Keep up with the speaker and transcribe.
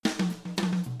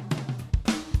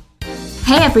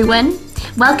Hey everyone!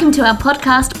 Welcome to our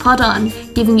podcast Pod On,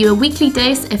 giving you a weekly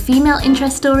dose of female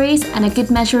interest stories and a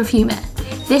good measure of humour.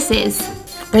 This is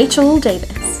Rachel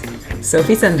Davis,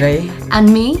 Sophie Sandray,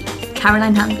 and me,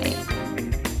 Caroline Hamby.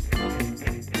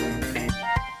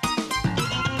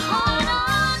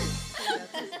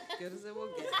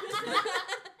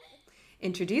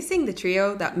 Introducing the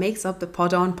trio that makes up the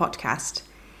Pod On podcast.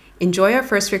 Enjoy our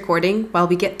first recording while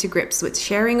we get to grips with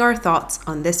sharing our thoughts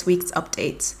on this week's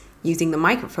updates, using the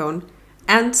microphone,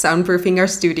 and soundproofing our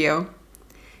studio.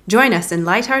 Join us in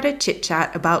lighthearted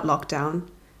chit-chat about lockdown,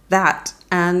 that,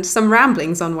 and some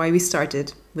ramblings on why we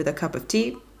started, with a cup of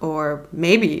tea, or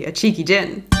maybe a cheeky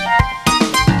gin.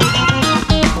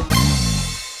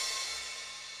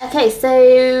 Okay,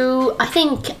 so I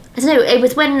don't know, it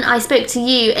was when I spoke to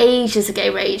you ages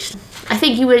ago, Rach. I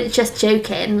think you were just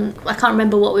joking. I can't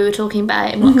remember what we were talking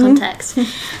about, in what context.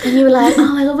 And you were like, oh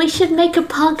my God, we should make a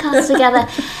podcast together.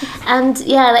 And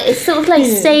yeah, like, it's sort of like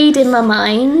stayed in my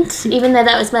mind, even though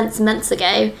that was months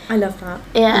ago. I love that.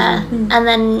 Yeah. And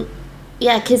then,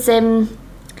 yeah, because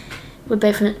we're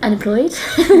both unemployed.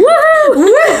 Woo!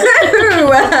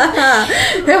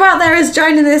 Who out there is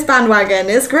joining this bandwagon?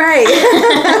 It's great.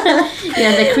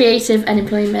 Yeah, the creative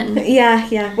unemployment.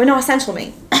 Yeah. We're not essential,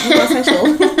 mate. We're not essential.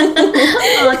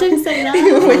 Oh, don't say that.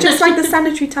 We're just like the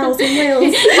sanitary towels in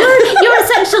Wales. You're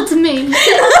essential to me.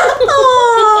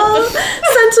 Oh,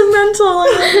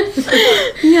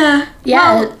 sentimental. Yeah.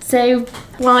 Yeah, so...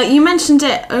 Well, you mentioned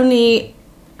it only,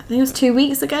 I think it was 2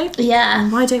 weeks ago. Yeah.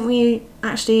 Why don't we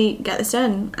actually get this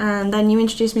done? And then you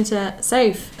introduced me to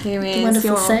Soph, who is Wonderful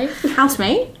your Soph.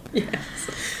 housemate.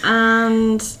 Yes.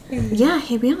 And yeah,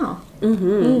 here we are.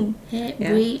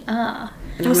 Here we are.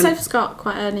 Well, Soph's got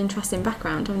quite an interesting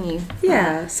background, haven't you?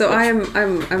 Yeah, so I'm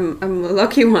a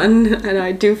lucky one, and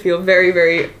I do feel very,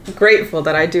 very grateful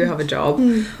that I do have a job.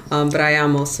 But I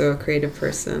am also a creative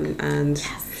person, and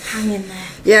Hang in there.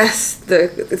 yes,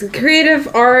 the creative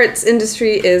arts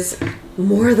industry is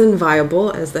more than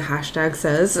viable, as the hashtag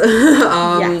says.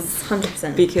 Yes,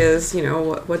 100%. Because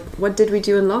what did we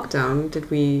do in lockdown?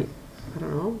 Did we, I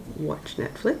don't know, watch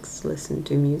Netflix, listen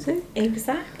to music,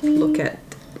 Exactly. look at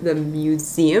the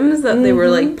museums that they were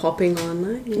like popping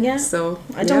online? Yeah. So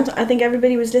I think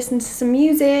everybody was listening to some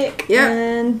music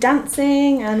and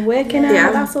dancing and working out.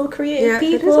 Yeah. That's all creative It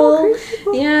people. is all creative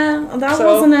people. Yeah, that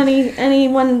So- wasn't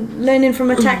anyone learning from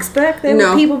a textbook. They were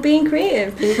No. people being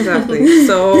creative. Exactly.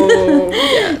 So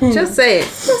yeah, just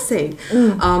saying.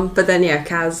 But then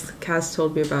Kaz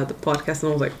told me about the podcast, and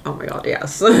I was like, oh my God,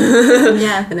 yes.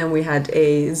 Yeah. And then we had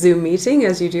a Zoom meeting,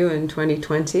 as you do in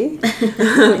 2020,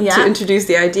 Yeah. to introduce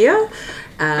the idea.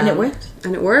 And it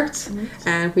worked.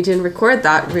 And we didn't record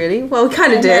that really. Well, we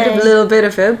kind I of did know. a little bit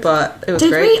of it, but it was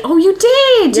Did great. we? Oh, you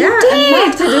did. Yeah, you and did.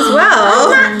 Matt did as well.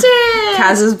 Matt did.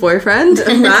 Kaz's boyfriend,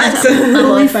 Matt.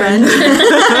 Boyfriend.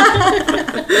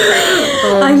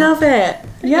 I love it.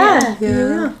 Yeah.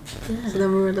 Yeah. So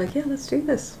then we were like, yeah, let's do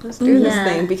this. Let's do this Yeah.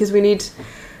 thing, because we need.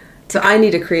 So I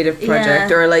need a creative project,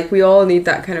 Yeah. or like we all need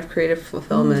that kind of creative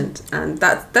fulfillment, and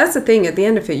that's the thing. At the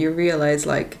end of it, you realize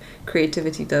like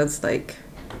creativity does like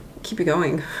keep you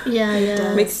going.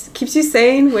 Yeah. Keeps you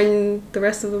sane when the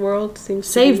rest of the world seems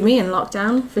Saved to be. me in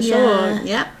lockdown for Yeah. sure.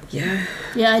 Yeah. Yeah.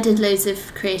 Yeah, I did loads of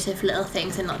creative little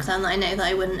things in lockdown that I know that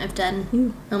I wouldn't have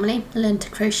done normally. I learned to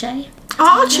crochet.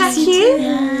 Oh, I'll check you.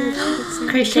 Yeah. Can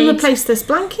Crochet. replace this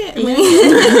blanket.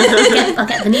 I'll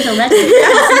get the needle ready.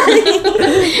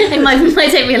 It might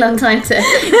take me a long time to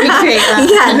recreate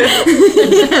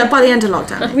that. Yeah, by the end of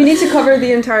lockdown. We need to cover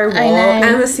the entire wall know.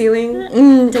 and the ceiling.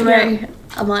 Don't worry,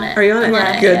 I'm on it. Are you on it?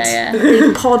 Yeah, Good. Yeah.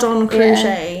 Big pod on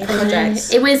crochet I know.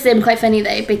 project. It was quite funny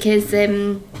though, because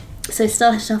so I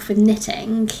started off with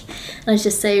knitting, and I was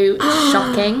just so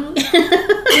shocking.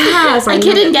 Yes, I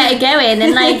couldn't get it going,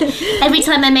 and like every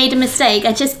time I made a mistake,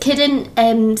 I just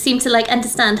couldn't seem to like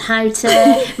understand how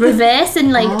to reverse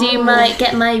and like pick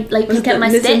up my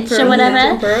stitch or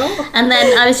whatever. And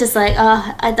then I was just like,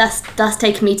 that's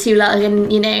taking me too long,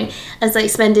 and I was like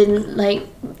spending like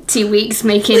 2 weeks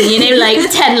making like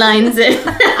 10 lines of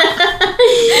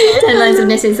 10 lines of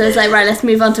knitting. So I was like, right, let's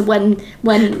move on to one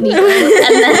needle,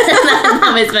 and then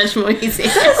that was much more easy.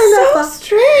 So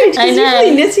strange. I know.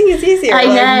 Usually knitting is easier. I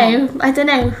know. I don't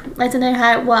know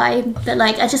why, but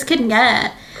like I just couldn't get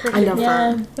it. I love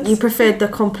that. You preferred the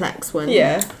complex one.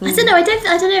 Yeah. I don't know. I don't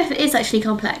know if it is actually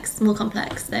more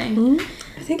complex though.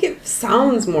 I think it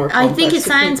sounds more complex. I think it to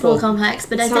sounds people. more complex,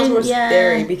 but It I sounds don't. more Yeah.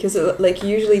 scary, because like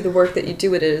usually the work that you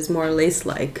do with it is more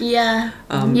lace-like. Yeah.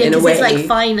 In a 'cause way. it's like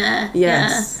finer.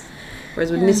 Yes.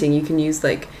 Whereas with knitting, you can use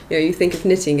like you think of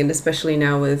knitting, and especially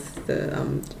now with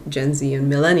the Gen Z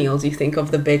and millennials, you think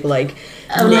of the big wrappy,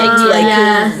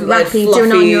 fluffy,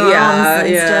 doing on your arms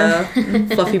and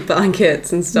stuff. fluffy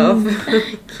blankets and stuff.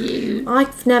 Cute.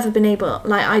 I've never been able,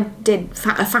 I did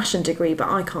a fashion degree, but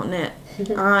I can't knit.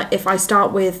 If I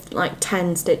start with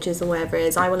 10 stitches or whatever it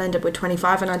is, I will end up with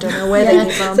 25 and I don't know where they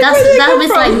came from. That was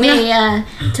like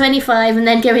me, 25 and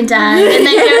then going down and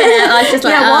then going out. I was just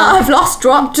like, I've lost,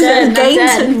 dropped,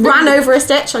 gained, ran over a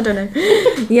stitch, I don't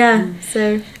know.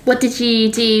 So... What did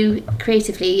you do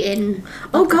creatively in...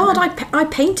 Oh God, I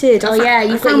painted.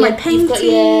 I found my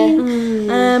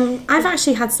painting. I've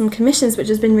actually had some commissions, which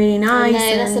has been really nice. Oh,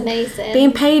 no, that's amazing.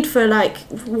 Being paid for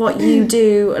what you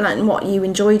do, and what you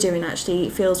enjoy doing,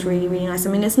 actually feels really, really nice. I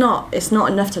mean, it's not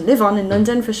enough to live on in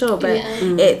London for sure, but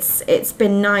it's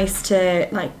been nice to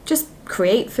just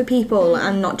create for people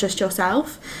and not just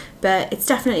yourself. But it's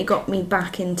definitely got me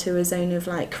back into a zone of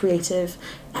creative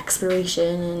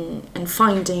exploration and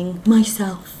finding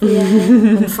myself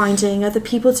and finding other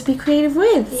people to be creative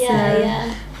with.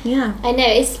 Yeah. I know,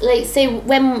 it's so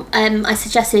when I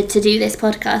suggested to do this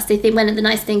podcast, I think one of the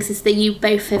nice things is that you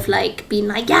both have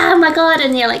been oh my God,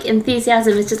 and your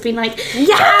enthusiasm has just been let's do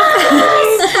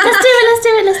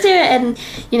it, and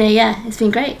it's been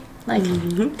great. And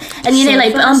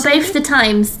on both the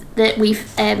times that we've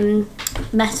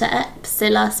met up, so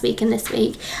last week and this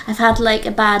week, I've had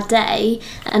a bad day,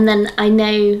 and then I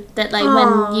know that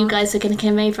when you guys were going to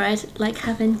come over, I'd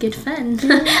having good fun.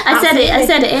 I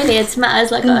said it earlier to Matt. I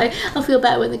was I'll feel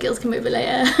better when the girls come over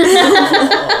later.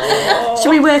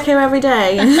 Should we work here every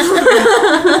day?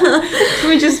 Can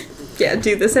we just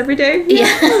do this every day?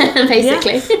 Yeah,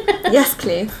 basically. Yes,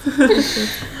 please.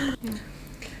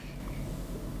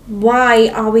 Why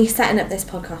are we setting up this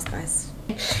podcast, guys?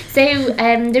 So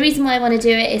the reason why I want to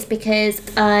do it is because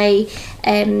I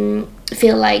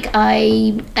feel like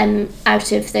I am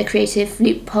out of the creative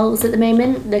loopholes at the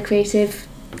moment, the creative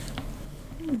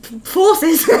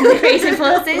forces. I'm out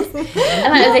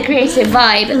of the creative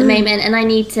vibe at the moment, and I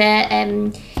need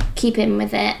to keep in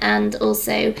with it, and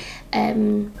also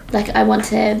I want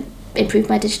to improve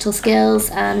my digital skills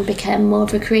and become more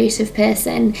of a creative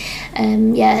person.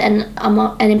 And I'm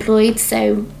unemployed,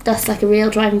 so that's a real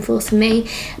driving force for me.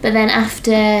 But then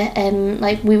after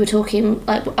we were talking,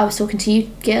 I was talking to you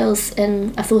girls,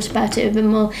 and I thought about it a bit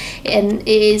more, and it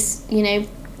is a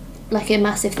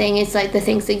massive thing is the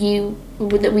things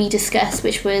that we discussed,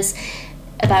 which was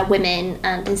about women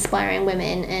and inspiring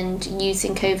women and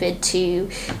using COVID to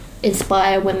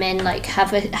inspire women,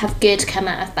 have good come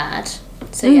out of bad.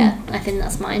 So I think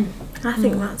that's mine. I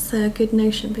think that's a good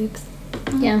notion, babes.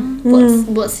 Yeah.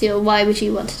 What's your? Why would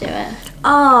you want to do it?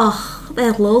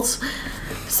 They're loads.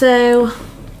 So,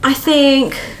 I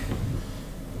think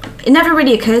it never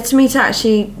really occurred to me to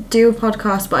actually do a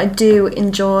podcast, but I do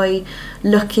enjoy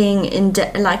looking in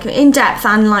depth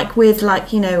and with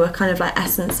a kind of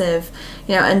essence of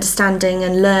understanding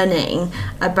and learning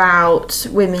about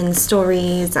women's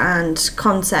stories and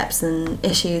concepts and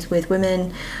issues with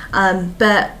women.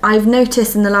 But I've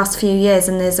noticed in the last few years,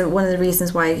 and there's one of the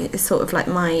reasons why it's sort of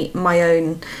my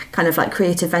own kind of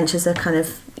creative ventures are kind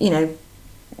of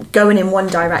going in one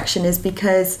direction, is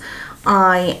because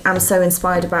I am so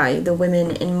inspired by the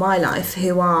women in my life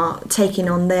who are taking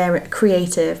on their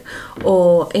creative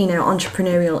or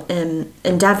entrepreneurial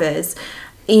endeavours,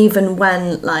 even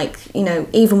when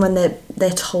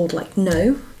they're told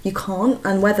no, you can't,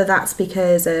 and whether that's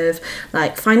because of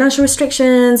financial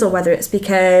restrictions, or whether it's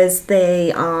because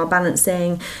they are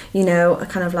balancing a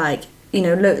kind of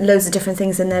loads of different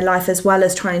things in their life, as well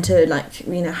as trying to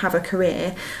have a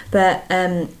career. But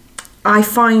I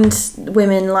find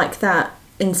women like that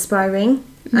inspiring,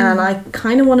 and I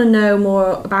kind of want to know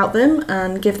more about them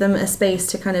and give them a space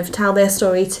to kind of tell their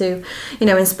story to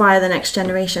inspire the next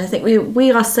generation. I think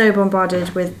we are so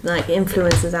bombarded with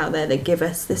influencers out there that give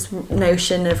us this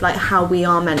notion of how we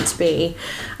are meant to be,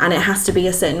 and it has to be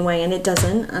a certain way, and it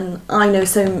doesn't. And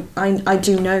I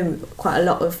do know quite a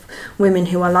lot of women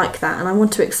who are like that, and I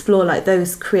want to explore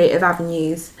those creative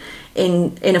avenues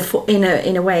in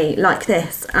a way like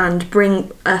this, and bring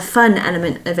a fun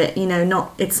element of it.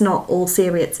 It's not all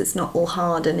serious, it's not all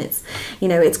hard, and it's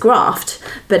it's graft,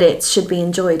 but it should be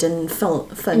enjoyed and fun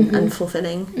and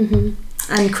fulfilling,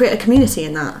 and create a community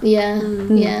in that.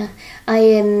 Yeah.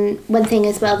 I one thing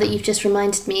as well that you've just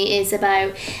reminded me is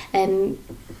about I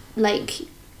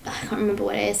can't remember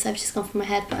what it is, so I've just gone from my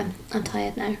head, but I'm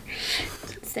tired now.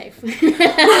 So. No,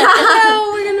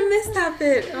 we're gonna miss that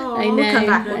bit. Oh, I know. We'll come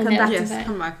back.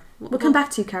 Come back. We'll come back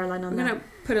to you, Caroline, on that. I'm gonna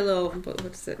put a little.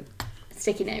 What is it?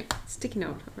 Sticky note. Sticky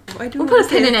note. We'll put a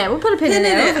pin in it. We'll put a pin in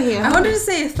it over here. I wanted to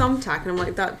say a thumbtack, and I'm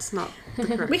like, that's not the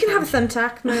correct We can have a term.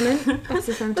 thumbtack moment. That's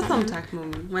a thumbtack. The thumbtack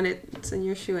moment, when it's in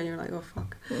your shoe and you're like, oh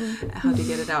fuck, how do you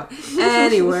get it out?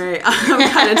 Anyway, I'm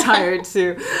kind of tired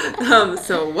too.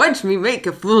 So watch me make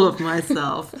a fool of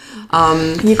myself.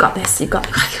 You got this. You got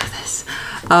this. I got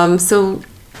this. So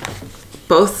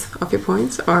both of your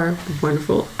points are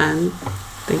wonderful, and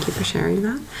thank you for sharing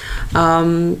that.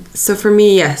 So for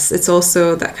me, yes, it's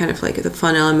also that kind of like the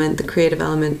fun element, the creative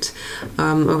element.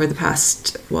 Over the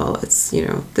past, well, it's, you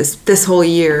know, this whole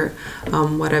year,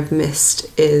 what I've missed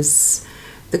is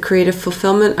the creative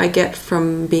fulfillment I get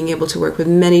from being able to work with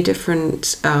many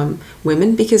different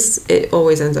women, because it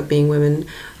always ends up being women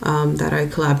that I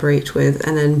collaborate with,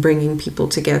 and then bringing people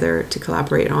together to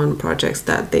collaborate on projects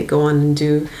that they go on and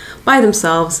do by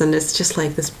themselves, and it's just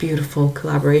like this beautiful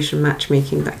collaboration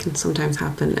matchmaking that can sometimes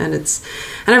happen, and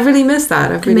I really miss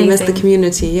that. I've really missed the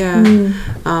community, yeah.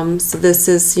 So this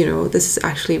is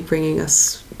actually bringing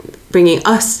us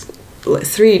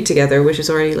three together, which is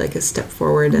already like a step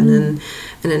forward, and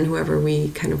then whoever we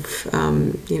kind of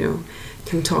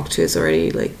can talk to is already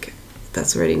like,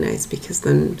 that's already nice, because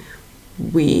then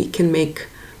we can make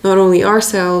not only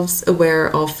ourselves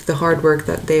aware of the hard work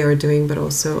that they are doing, but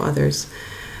also others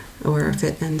aware of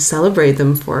it and celebrate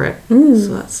them for it.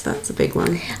 So that's a big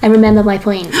one. I remember my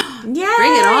point. Yeah,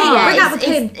 bring it on. Yeah, Bring out the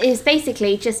pin. it's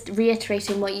basically just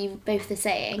reiterating what you both are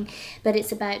saying, but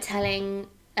it's about telling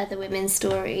other women's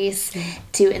stories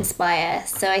to inspire.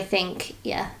 So I think,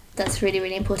 that's really,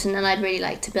 really important, and I'd really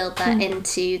like to build that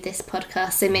into this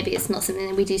podcast. So maybe it's not something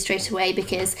that we do straight away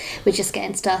because we're just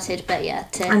getting started, but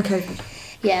And COVID.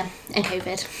 Yeah, and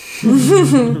COVID.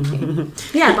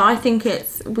 Yeah, but I think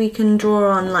we can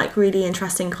draw on like really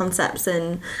interesting concepts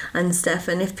and stuff,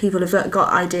 and if people have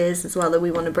got ideas as well that we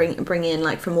want to bring in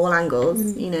like from all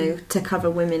angles, to cover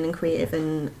women and creative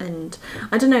and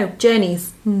I don't know,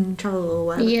 journeys, travel or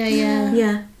whatever.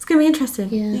 Yeah, it's gonna be interesting.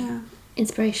 Yeah.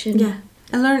 Inspiration. Yeah.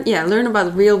 And learn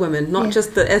about real women, not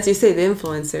just as you say, the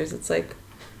influencers. It's like,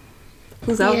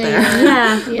 who's out there?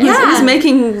 Who's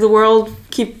making the world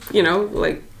keep,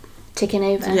 ticking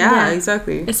over. Yeah,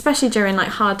 exactly. Especially during like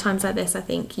hard times like this, I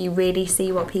think you really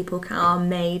see what people are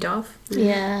made of.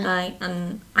 Yeah.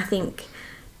 And I think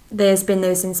there's been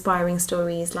those inspiring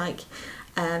stories, like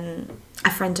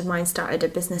a friend of mine started a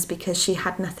business because she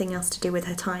had nothing else to do with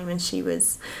her time, and she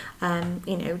was,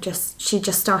 she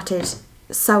just started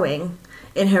sewing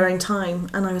in her own time,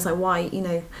 and I was like, why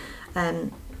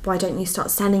don't you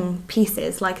start selling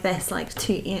pieces like this,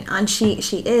 and she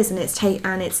is,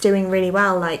 and it's doing really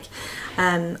well,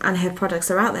 and her products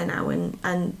are out there now, and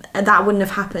that wouldn't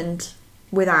have happened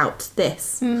without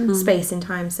this space in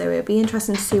time. So it'll be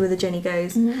interesting to see where the journey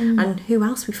goes, and who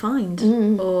else we find,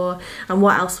 and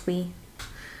what else we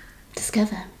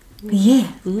discover.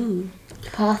 Yeah.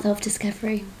 Path of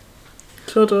discovery.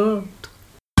 Ta-da.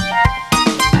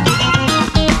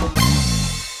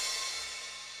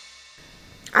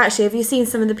 Actually, have you seen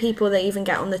some of the people that even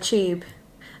get on the tube?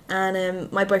 And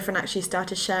my boyfriend actually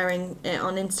started sharing it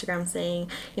on Instagram, saying,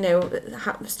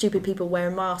 how stupid people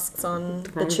wearing masks on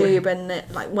the tube, and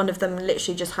one of them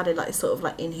literally just had it sort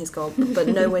of in his gob, but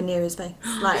nowhere near his face,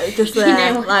 just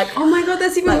there, oh my god,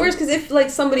 that's even worse, because if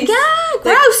somebody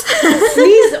gross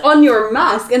sneeze on your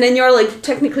mask, and then you're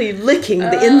technically licking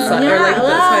the inside or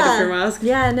the side of your mask.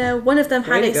 Yeah, no, one of them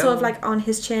had it sort of on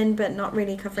his chin, but not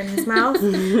really covering his mouth,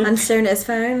 and staring at his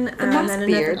phone. The and mask then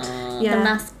beard. The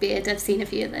mask beard. I've seen a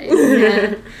few of those.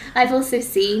 Yeah. I've also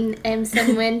seen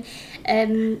someone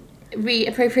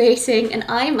reappropriating an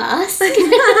eye mask. That's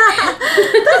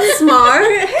smart.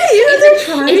 Hey,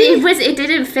 it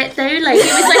didn't fit though. It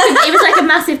was like a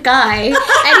massive guy, and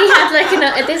he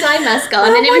had this eye mask on,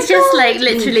 and it was just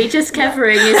literally just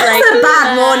covering his That's a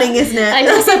bad morning, isn't it? I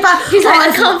know. That's a bad. He's like,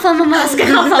 I can't find my mask.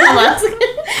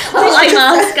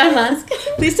 Eye mask.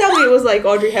 Please tell me it was like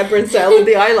Audrey Hepburn style with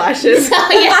the eyelashes.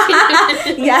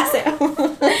 Yes.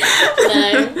 No,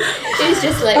 it was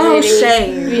just really,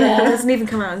 shame. Yeah, it doesn't even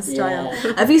come out in style.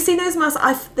 Yeah. Have you seen those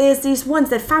masks? There's these ones,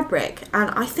 they're fabric,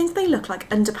 and I think they look like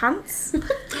underpants.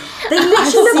 They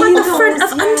literally look like the front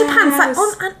of underpants.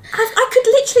 I could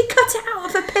literally cut it out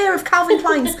of a pair of Calvin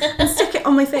Kleins and stick it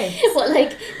on my face. What,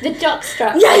 the jock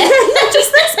strap? Yeah,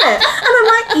 just this bit. And I'm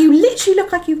like, you literally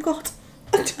look like you've got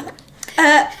a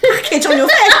package on your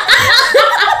face.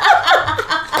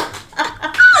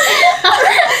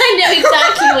 I know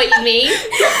exactly what you mean.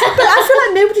 But I feel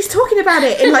like nobody's talking about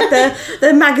it in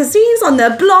the magazines, on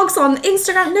the blogs, on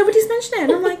Instagram. Nobody's mentioning it.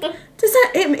 And I'm like, does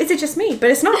Is it just me? But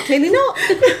it's not. Clearly not.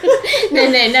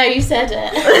 No, you said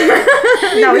it.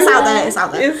 No, it's out there. It's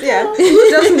out there. Who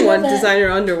doesn't want designer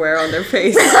underwear on their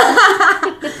face?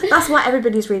 That's what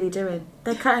everybody's really doing.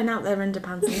 They're cutting out their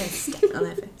underpants and mist on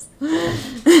their face.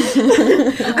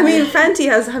 I mean, Fenty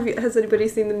has anybody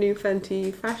seen the new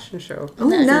Fenty fashion show? Oh,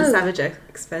 no. Savage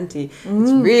X Fenty. It's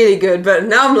really good, but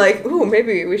now I'm like, oh,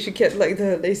 maybe we should get like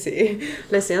the lacy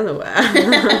underwear.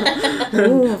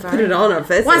 Put it on our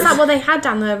faces. Why is that what they had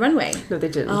down the runway? No, they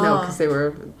didn't. No, because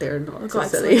they're not so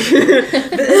silly. silly. But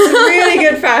it's a really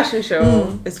good fashion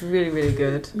show. It's really, really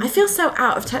good. I feel so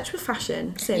out of touch with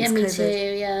fashion since me COVID.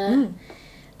 too. Yeah,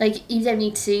 like you don't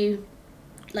need to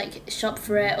like shop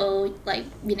for it or like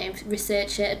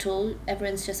research it at all.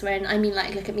 Everyone's just wearing. I mean,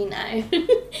 like look at me now. You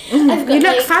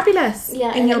look fabulous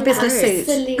in your business suit.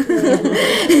 Absolutely.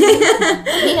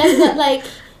 I've got like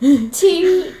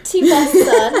two vests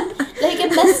on, like a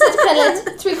mustard coloured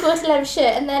 3/4 length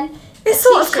shirt, and then it's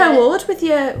sort of co-ord with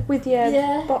your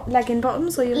legging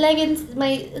bottoms or your leggings.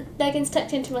 My leggings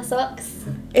tucked into my socks.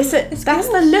 That's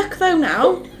the look though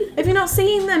now. Have you not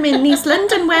seen them in East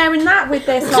London wearing that with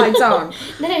their slides on?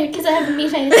 No, because I haven't been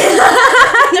home.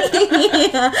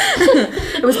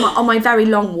 It was on my very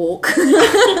long walk.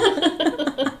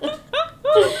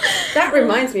 That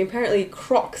reminds me, apparently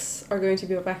Crocs are going to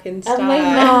be back in style. Oh, my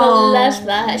mum will love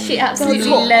that. She absolutely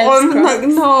loves Crocs. Like,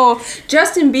 no.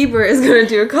 Justin Bieber is going to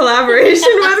do a collaboration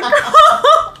with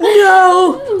Crocs.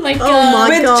 No. Oh my god.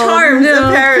 With charms,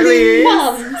 apparently.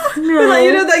 No.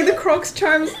 But like the Crocs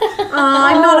charms.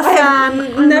 I'm not a fan.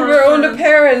 I've never owned a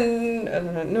pair,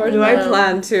 and nor do I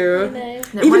plan to.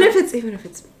 No. Even if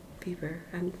it's Bieber,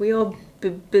 and we all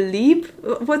believe.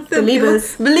 What's the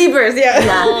Believers? Believers, yeah.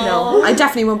 No, I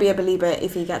definitely won't be a believer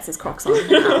if he gets his Crocs on.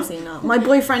 Absolutely not. My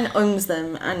boyfriend owns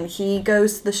them, and he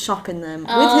goes to the shop in them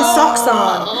with his socks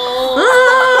on.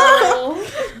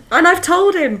 And I've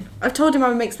told him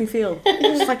how it makes me feel.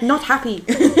 He's just like not happy.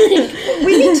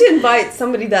 We need to invite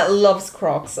somebody that loves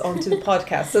Crocs onto the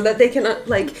podcast so that they can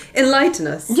enlighten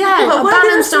us. Yeah, a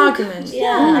balanced argument.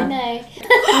 Yeah, I know.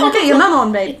 I'll get your mum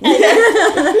on, babe.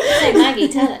 So Maggie,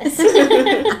 tell us.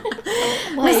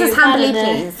 Mrs. Hambley,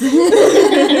 please.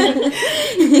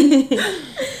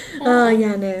 Oh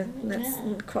yeah, no.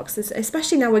 Crocs is,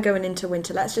 especially now we're going into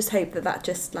winter. Let's just hope that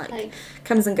just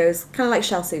comes and goes, kind of like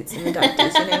shell suits in the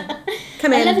doctors,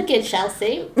 Come in. I love a good shell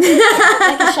suit,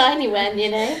 like a shiny one,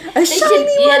 A shiny one.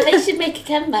 Yeah, they should make a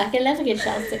comeback. I love a good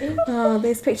shell suit. Oh,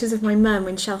 there's pictures of my mum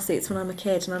in shell suits when I'm a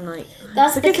kid, and I'm like,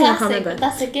 that's a the good thing I can't classic. remember.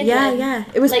 That's a good one. Yeah.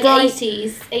 It was like bright,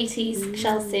 80s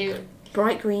shell suit.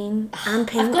 bright green and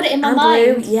pink. I've got it in my and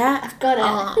mind. Blue. Yeah, I've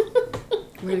got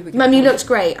it. Mum, you looked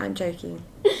great. I'm joking.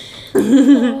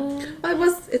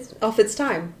 It's off its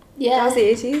time. Yeah. That was the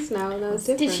 80s. Now it's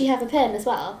different. Did she have a pen as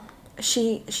well?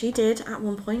 She did at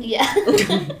one point. Yeah.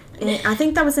 I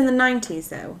think that was in the 90s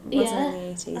though. It wasn't Yeah. in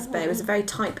the 80s, but it was a very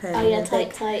tight perm. Oh yeah,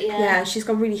 tight, yeah. Yeah, she's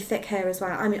got really thick hair as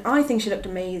well. I mean, I think she looked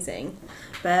amazing,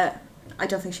 but I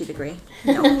don't think she'd agree.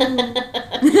 No. We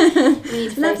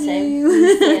need a Love photo. you.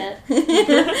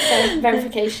 Yeah.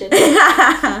 Verification.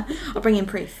 I'll bring in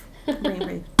proof.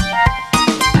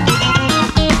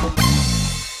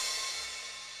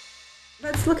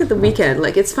 Let's look at the weekend.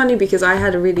 It's funny because I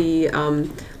had a really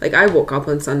I woke up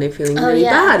on Sunday feeling really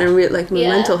bad, and my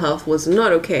mental health was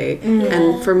not okay.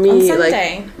 And for me, on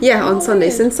Sunday? on Sunday,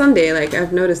 since Sunday,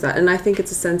 I've noticed that, and I think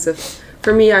it's a sense of,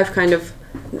 for me, I've kind of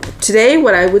today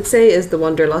what I would say is the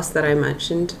wanderlust that I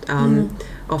mentioned,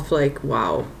 of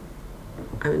wow,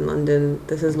 I'm in London,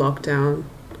 this is lockdown,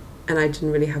 and I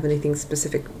didn't really have anything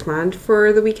specific planned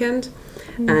for the weekend.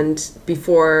 And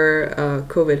before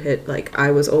COVID hit, I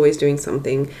was always doing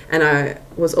something, and I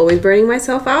was always burning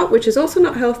myself out, which is also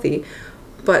not healthy.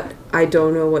 But I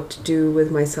don't know what to do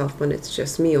with myself when it's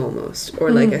just me almost,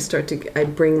 or I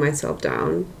bring myself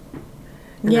down.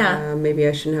 And, maybe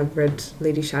I shouldn't have read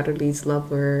Lady Chatterley's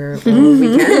Lover all the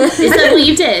weekend. Is that what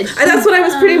you did? And that's what I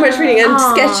was pretty much reading and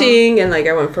sketching, and I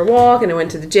went for a walk and I went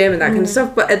to the gym and that kind of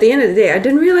stuff. But at the end of the day, I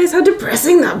didn't realize how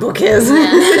depressing that book is. Yeah.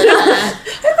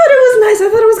 I thought it was nice. I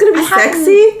thought it was going to be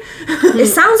sexy. It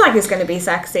sounds like it's going to be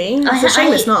sexy. It's a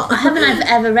shame it's not. I haven't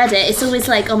ever read it. It's always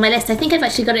on my list. I think I've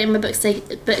actually got it in my bookshelf.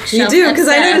 You do, because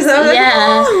I noticed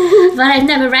that. But I've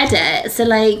never read it. So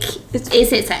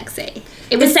is it sexy?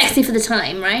 It was sexy for the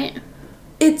time, right?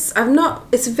 It's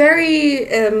very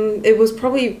it was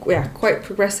probably quite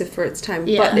progressive for its time,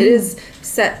 but it is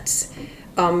set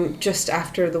just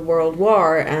after the World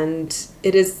War, and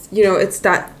it is, it's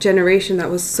that generation that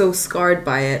was so scarred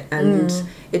by it, and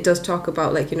it does talk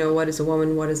about what is a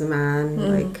woman, what is a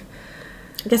man,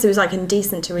 I guess it was like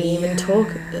indecent to really even talk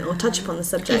or touch upon the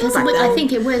subject. I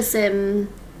think it was,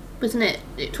 wasn't it?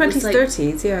 20s, like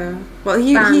 30s, yeah. Well,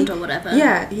 he banned or whatever.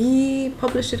 Yeah, he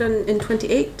published it in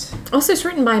 28. Also, it's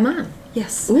written by a man.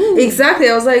 Yes. Ooh. Exactly.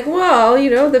 I was like, well, you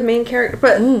know, the main character,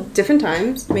 but different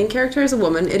times. Main character is a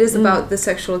woman. It is about the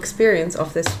sexual experience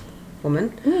of this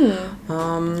woman.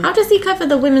 How does he cover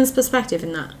the women's perspective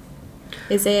in that?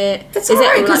 Is it? It's is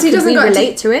hard it because like, he doesn't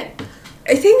relate to it.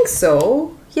 I think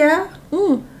so. Yeah.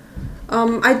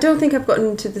 I don't think I've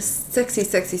gotten to the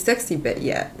sexy bit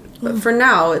yet. But for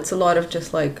now, it's a lot of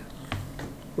just like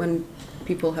when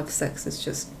people have sex, it's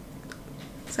just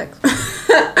sex.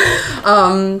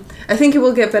 I think it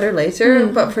will get better later,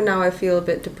 but for now I feel a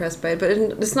bit depressed by it. But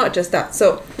it's not just that.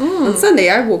 So on Sunday,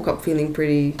 I woke up feeling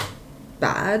pretty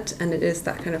bad, and it is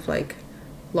that kind of like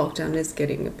lockdown is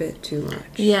getting a bit too much.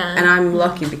 Yeah. And I'm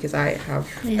lucky because I have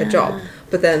a job.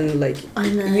 But then, like,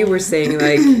 you were saying,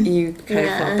 like, you kind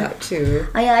of felt that too.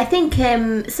 I think,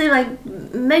 so, like,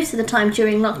 most of the time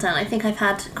during lockdown, I think I've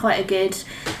had quite a good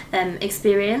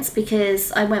experience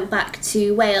because I went back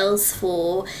to Wales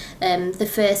for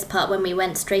the first part when we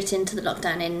went straight into the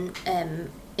lockdown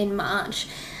in March.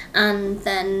 And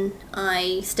then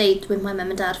I stayed with my mum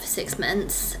and dad for 6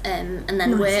 months, and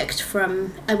then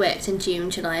I worked in June,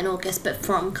 July and August, but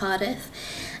from Cardiff.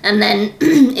 And then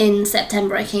in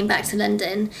September I came back to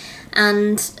London,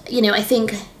 and, you know, I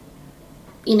think,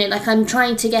 you know, like I'm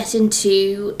trying to get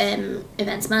into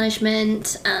events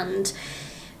management, and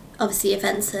obviously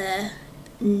events are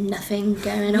nothing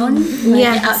going on.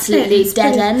 Like, absolutely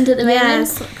dead end at the moment. Yeah,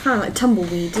 it's kind of like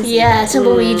tumbleweed, isn't it? Yeah,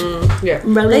 tumbleweed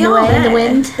rolling away in the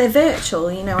wind. They're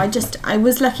virtual, you know. I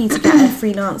was lucky to get a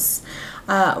freelance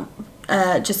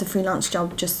just a freelance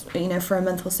job, just, you know, for a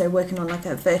month or so, working on like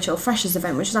a virtual freshers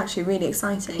event, which is actually really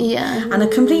exciting. Yeah. And a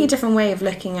completely different way of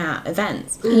looking at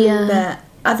events. Yeah. But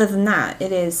other than that,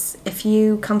 it is, if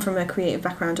you come from a creative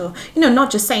background, or, you know,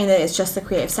 not just saying that it's just the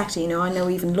creative sector, you know, I know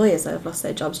even lawyers that have lost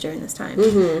their jobs during this time.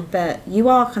 But you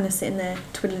are kind of sitting there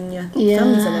twiddling your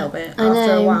thumbs a little bit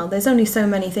after a while. There's only so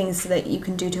many things that you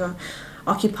can do to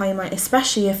occupy your mind,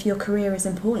 especially if your career is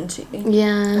important to you.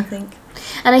 Yeah. I think.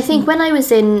 And I think when I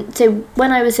was in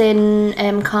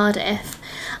Cardiff,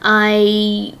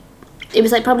 it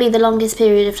was like probably the longest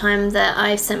period of time that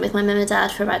I've spent with my mum and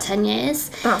dad for about 10 years.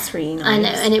 That's really nice. I know,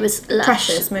 and it was lush.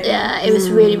 Precious, maybe. Yeah, it was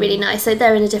really, really nice. So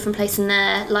they're in a different place in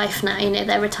their life now. You know,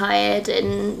 they're retired,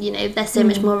 and, you know, they're so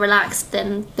much more relaxed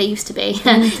than they used to be.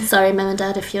 Sorry, mum and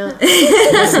dad, if you're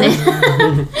listening.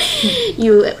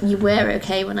 You were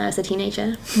okay when I was a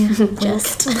teenager.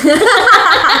 Just.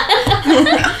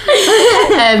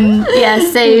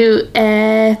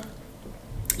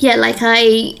 Yeah, like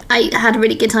I had a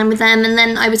really good time with them, and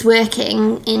then I was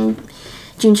working in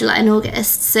June, July and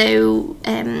August, so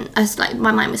I was like,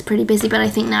 my mind was pretty busy, but I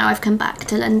think now I've come back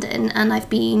to London and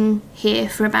I've been here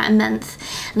for about a month,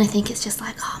 and I think it's just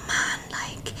like, oh man,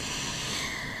 like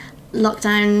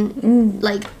lockdown,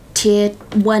 like tier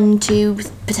 1, 2,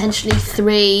 potentially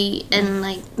 3, and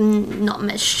like not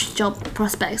much job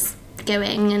prospects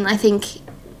going, and I think,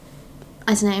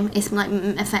 I don't know, it's like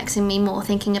affecting me more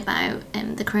thinking about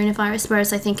the coronavirus,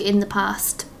 whereas I think in the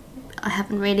past I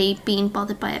haven't really been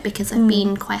bothered by it because I've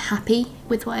been quite happy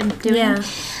with what I'm doing,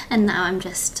 and now I'm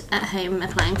just at home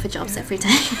applying for jobs every day.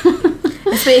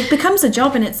 It becomes a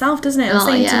job in itself, doesn't it? I was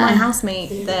saying to my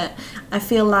housemate that I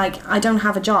feel like I don't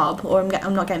have a job, or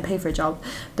I'm not getting paid for a job,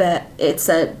 but it's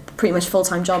a pretty much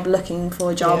full-time job looking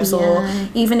for jobs, or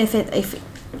even if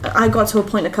I got to a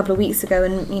point a couple of weeks ago,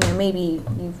 and, you know, maybe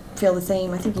you feel the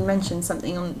same. I think you mentioned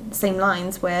something on the same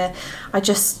lines where I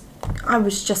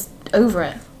was just over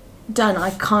it. Done. I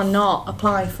cannot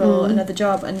apply for another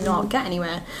job and not get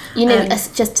anywhere. You know,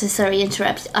 just to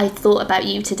interrupt, I thought about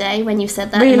you today when you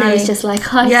said that, really? And I was just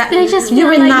like, I just feel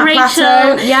you're in like that Rachel.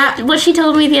 Plateau. Yeah. What she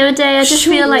told me the other day, I just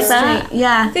feel like that.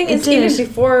 Yeah. I think it's even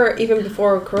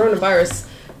before coronavirus,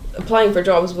 applying for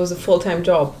jobs was a full-time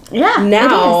job. Yeah.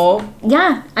 Now.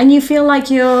 Yeah. And you feel like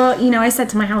you're, you know, I said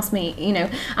to my housemate, you know,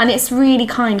 and it's really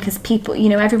kind because people, you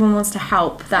know, everyone wants to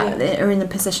help that are in the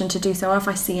position to do so. If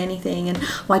I see anything, and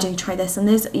why don't you try this? And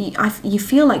you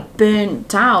feel like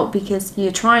burnt out because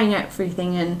you're trying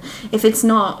everything, and if it's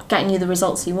not getting you the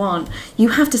results you want, you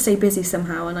have to stay busy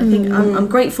somehow. And I think I'm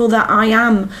grateful that I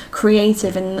am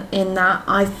creative in that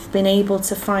I've been able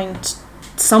to find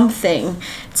something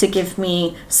to give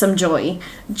me some joy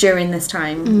during this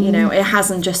time. You know, it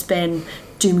hasn't just been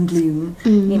doom and gloom.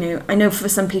 You know, I know for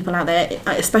some people out there,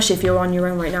 especially if you're on your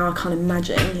own right now, I can't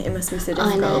imagine it must be so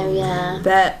difficult. I know, yeah.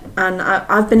 But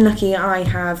I've been lucky. I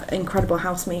have incredible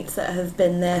housemates that have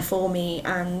been there for me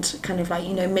and kind of like,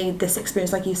 you know, made this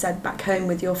experience, like you said, back home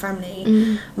with your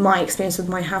family. My experience with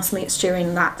my housemates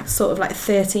during that sort of like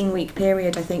 13-week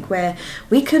period, I think, where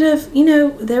we could have, you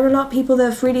know, there were a lot of people that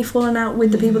have really fallen out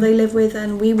with the people they live with,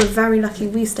 and we were very lucky.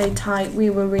 We stayed tight. We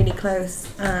were really close,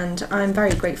 and I'm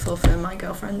very grateful for my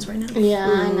girlfriends right now. Yeah,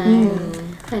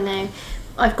 I know.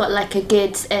 I've got like a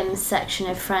good section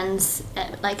of friends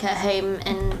like at home,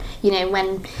 and you know,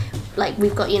 when like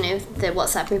we've got, you know, the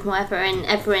WhatsApp group and whatever, and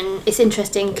everyone, it's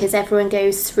interesting because everyone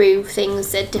goes through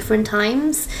things at different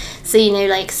times. So, you know,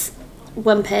 like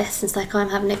one person's like, oh, I'm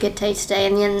having a good day today,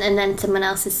 and then someone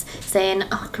else is saying,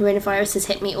 oh, coronavirus has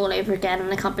hit me all over again and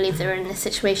I can't believe they're in this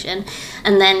situation,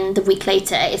 and then the week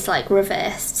later it's like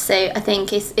reversed. So I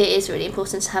think it is really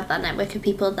important to have that network of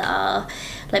people that are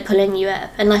like pulling you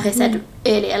up. And like I said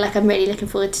earlier, like I'm really looking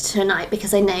forward to tonight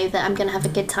because I know that I'm going to have a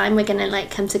good time. We're going to like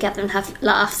come together and have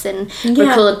laughs and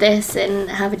record this and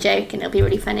have a joke, and it'll be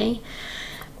really funny.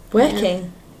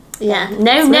 Working. Yeah,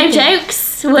 no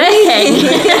jokes. Working.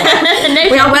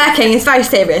 We are working. It's very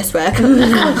serious work.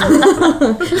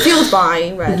 Fueled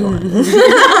by red wine.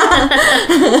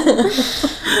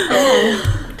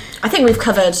 I think we've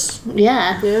covered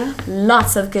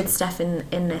lots of good stuff in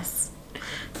this.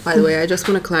 By the way, I just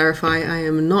want to clarify, I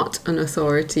am not an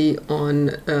authority on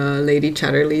Lady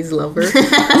Chatterley's lover. But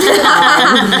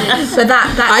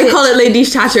that I call it Lady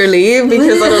Chatterley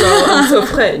because I don't know, I'm so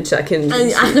French. I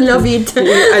love it.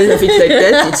 I love it like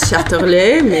that. It's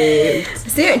Chatterley, mais...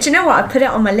 So, do you know what? I put it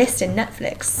on my list in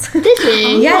Netflix. Did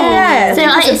you? Yeah. So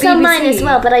it's on mine as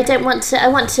well, but I don't want to. I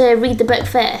want to read the book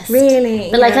first. Really?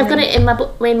 But like I've got it in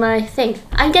my thing.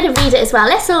 I'm gonna read it as well.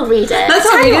 Let's all read it. Let's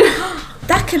all read it.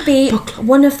 That could be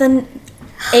one of the...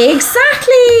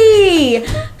 Exactly!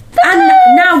 And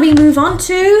now we move on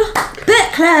to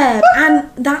book club. And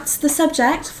that's the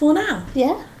subject for now.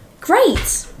 Yeah.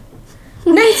 Great.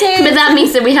 Noted. But that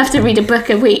means that we have to read a book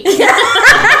a week. Mate,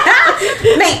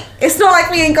 it's not like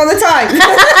we ain't got the time.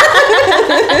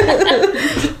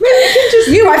 Maybe we can just...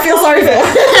 You, I feel sorry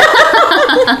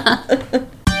for.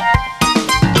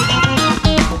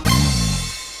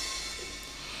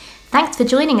 Thanks for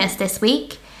joining us this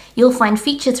week. You'll find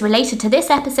features related to this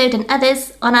episode and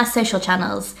others on our social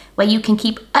channels, where you can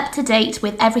keep up to date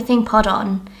with everything Pod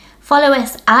On. Follow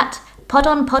us at Pod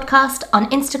On Podcast on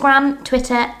Instagram,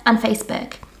 Twitter and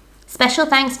Facebook. Special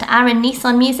thanks to Aaron Neese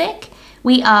on music.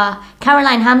 We are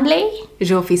Caroline Hambley,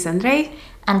 Jofi Sandre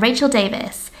and Rachel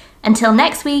Davis. Until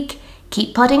next week,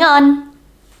 keep podding on.